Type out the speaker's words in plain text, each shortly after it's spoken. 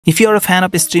If you are a fan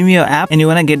of Stremio app and you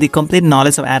want to get the complete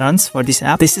knowledge of add-ons for this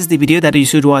app, this is the video that you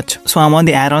should watch. So I'm on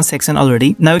the add-ons section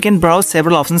already. Now you can browse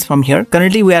several options from here.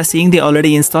 Currently we are seeing the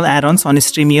already installed add-ons on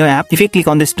Stremio app. If you click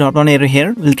on this drop down arrow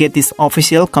here, we'll get this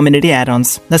official community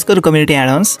add-ons. Let's go to community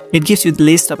add-ons. It gives you the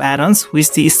list of add-ons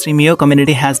which the Stremio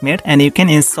community has made, and you can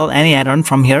install any add-on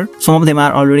from here. Some of them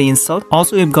are already installed.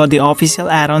 Also we've got the official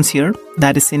add-ons here,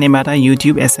 that is Cinema,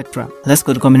 YouTube, etc. Let's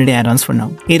go to community add-ons for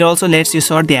now. It also lets you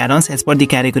sort the add-ons as per the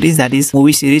categories, that is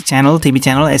movie, series, channel, TV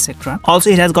channel, etc. Also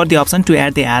it has got the option to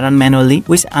add the add-on manually,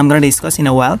 which I'm gonna discuss in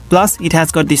a while. Plus it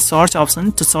has got the search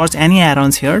option to search any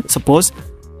add-ons here. Suppose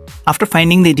after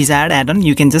finding the desired add-on,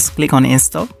 you can just click on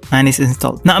install and it's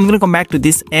installed. Now I'm going to come back to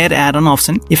this add add-on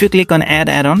option. If you click on add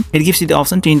add-on, it gives you the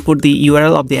option to input the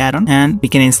URL of the add-on and we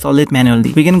can install it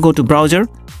manually. We can go to browser.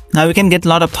 Now we can get a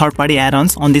lot of third-party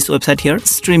add-ons on this website here,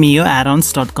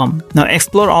 stremioaddons.com. Now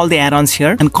explore all the add-ons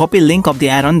here and copy link of the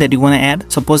add-on that you want to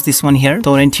add. Suppose this one here,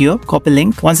 Torrentio, copy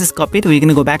link. Once it's copied, we're going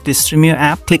to go back to Stremio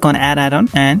app, click on add add-on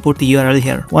and put the URL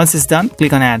here. Once it's done,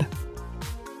 click on add.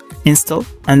 Install,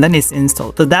 and then it's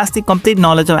installed. So that's the complete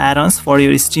knowledge of add-ons for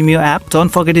your Stremio app. Don't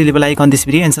forget to leave a like on this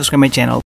video and subscribe my channel.